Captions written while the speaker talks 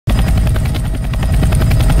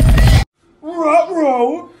front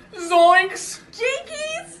row. Zoinks!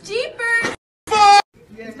 Jinkies! Jeepers!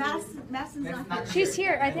 Madison's not here. She's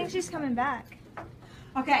here. I think she's coming back.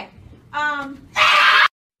 Okay.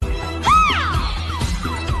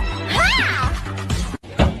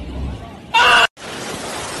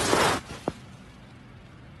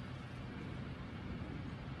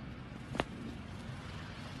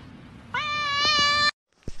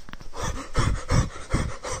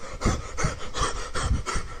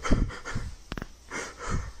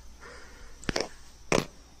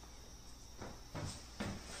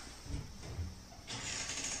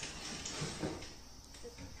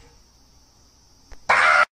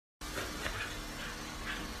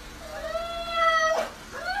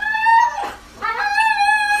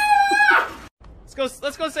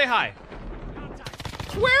 Let's go say hi.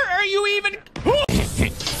 Where are you even?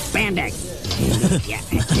 Spandex.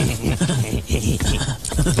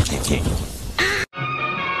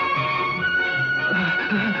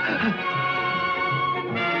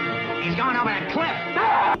 He's going over that cliff.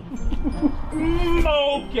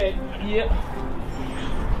 Okay. Yeah.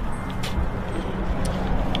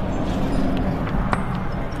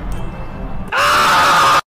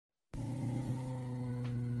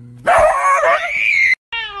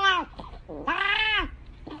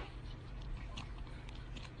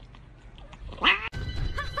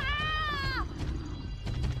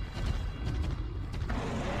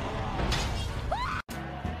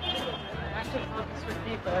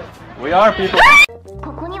 We are people.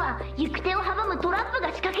 ここには行く手を阻むトラップが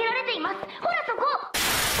仕掛けられています。ほらそこ。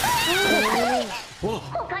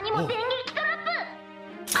他にも電撃トラップ。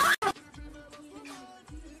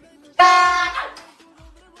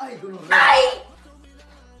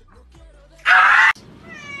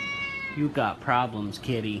You got problems,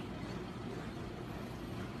 kitty.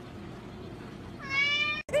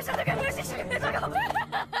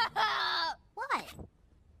 What?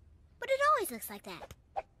 But it always looks like that.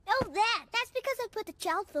 Oh, that's because I put the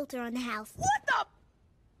child filter on the house. What the?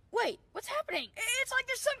 Wait, what's happening? It's like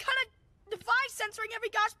there's some kind of device censoring every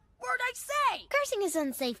gosh word I say. Cursing is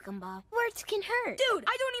unsafe, Gumball. Words can hurt. Dude,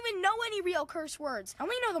 I don't even know any real curse words. I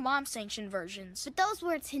only know the mom-sanctioned versions. But those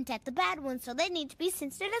words hint at the bad ones, so they need to be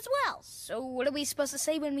censored as well. So what are we supposed to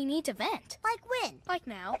say when we need to vent? Like when? Like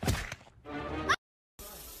now.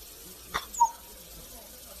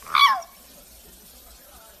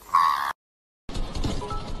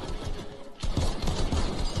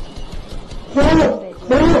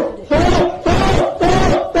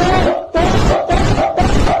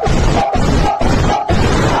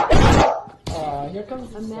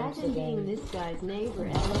 Imagine being this guy's neighbor.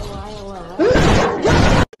 LOIOL.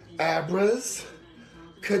 Abras,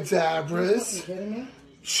 cadabras,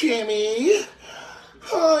 Jimmy.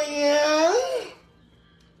 Oh yeah.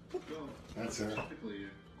 That's it.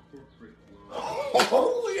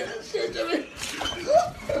 Holy shit, Jimmy.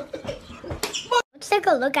 Let's take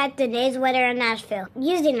a look at today's weather in Nashville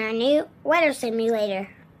using our new weather simulator.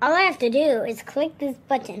 All I have to do is click this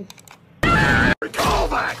button. Call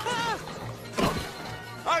back!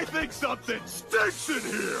 I think something stinks in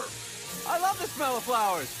here! I love the smell of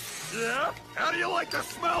flowers. Yeah? How do you like the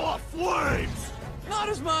smell of flames? Not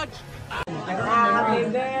as much. Happy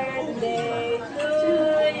birthday to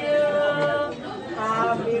you.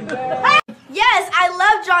 Happy birthday. Yes, I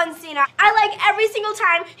love John Cena. I like every single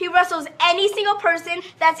time he wrestles any single person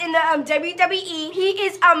that's in the WWE. He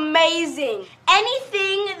is amazing.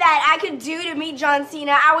 Anything that I could do to meet John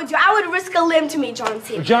Cena, I would do. I would risk a limb to meet John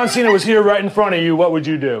Cena. If John Cena was here right in front of you, what would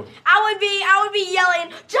you do? I would be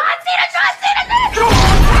yelling, John Cena, John Cena, John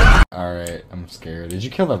Cena! Alright, I'm scared. Did you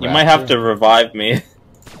kill the raptor? You might have to revive me.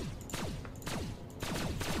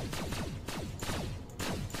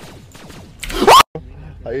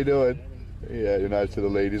 How you doing? Yeah, you're nice to the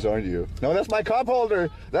ladies, aren't you? No, that's my cup holder.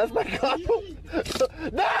 That's my cup holder.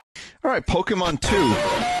 No! All right, Pokemon 2.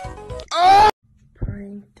 Oh!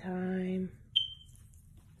 Prank time.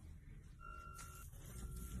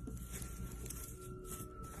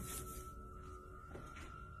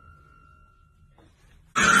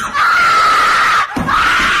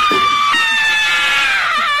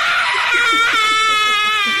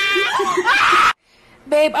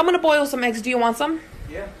 Babe, I'm gonna boil some eggs. Do you want some?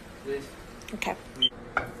 Yeah, please. Okay.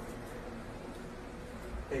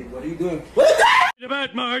 Hey, what are you doing? Give me the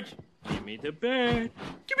bat, Marge. Give me the bat.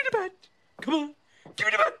 Give me the bat. Come on. Give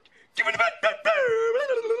me the bat. Give me the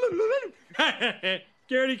bat.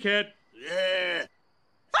 Scaredy cat. Yeah.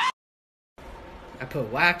 I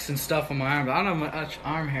put wax and stuff on my arm. I don't have much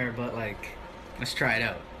arm hair, but like, let's try it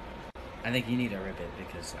out. I think you need to rip it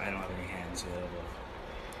because I don't have any hands available.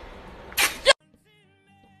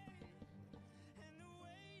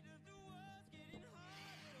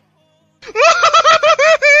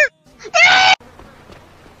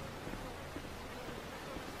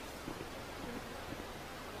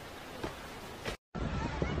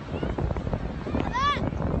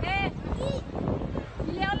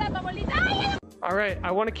 All right,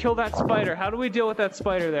 I want to kill that spider. How do we deal with that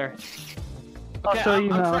spider there? I'll show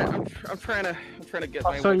you how. I'm trying to get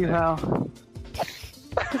I'll show you how.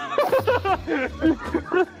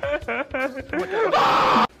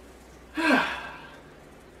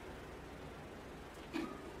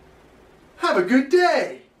 Have a good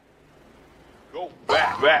day. Go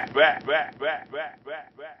back.